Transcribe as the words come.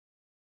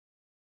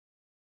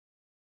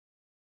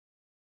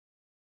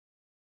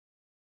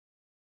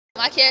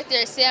My character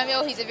is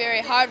Samuel. He's a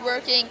very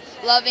hardworking,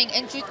 loving,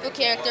 and truthful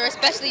character,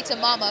 especially to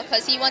Mama,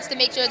 because he wants to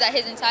make sure that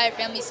his entire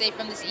family is safe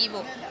from this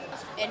evil.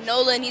 And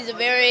Nolan, he's a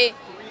very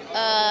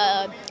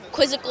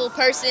quizzical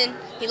person.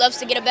 He loves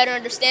to get a better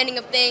understanding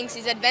of things.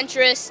 He's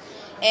adventurous,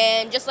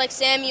 and just like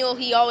Samuel,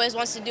 he always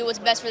wants to do what's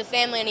best for the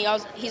family,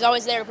 and he's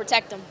always there to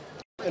protect them.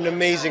 An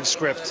amazing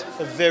script,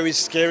 a very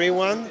scary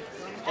one,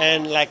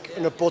 and like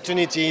an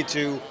opportunity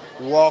to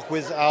walk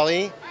with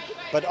Ali,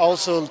 but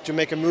also to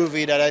make a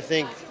movie that I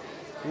think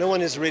no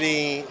one has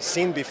really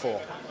seen before.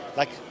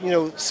 Like,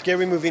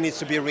 scary movie needs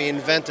to be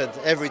reinvented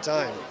every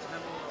time.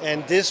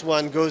 And this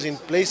one goes in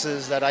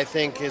places that I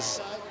think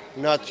is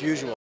not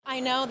usual.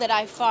 I know that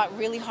I fought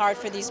really hard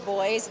for these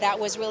boys. That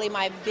was really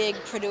my big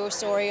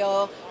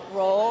producerial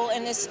role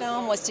in this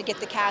film, was to get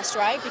the cast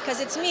right, because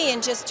it's me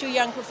and just two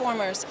young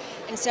performers.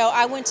 And so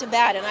I went to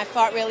bat and I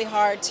fought really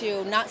hard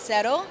to not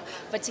settle,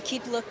 but to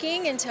keep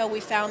looking until we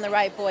found the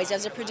right boys.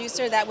 As a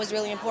producer, that was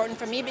really important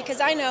for me, because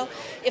I know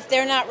if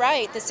they're not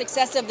right, the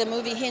success of the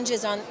movie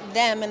hinges on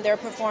them and their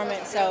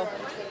performance. So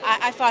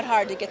I fought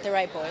hard to get the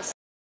right boys.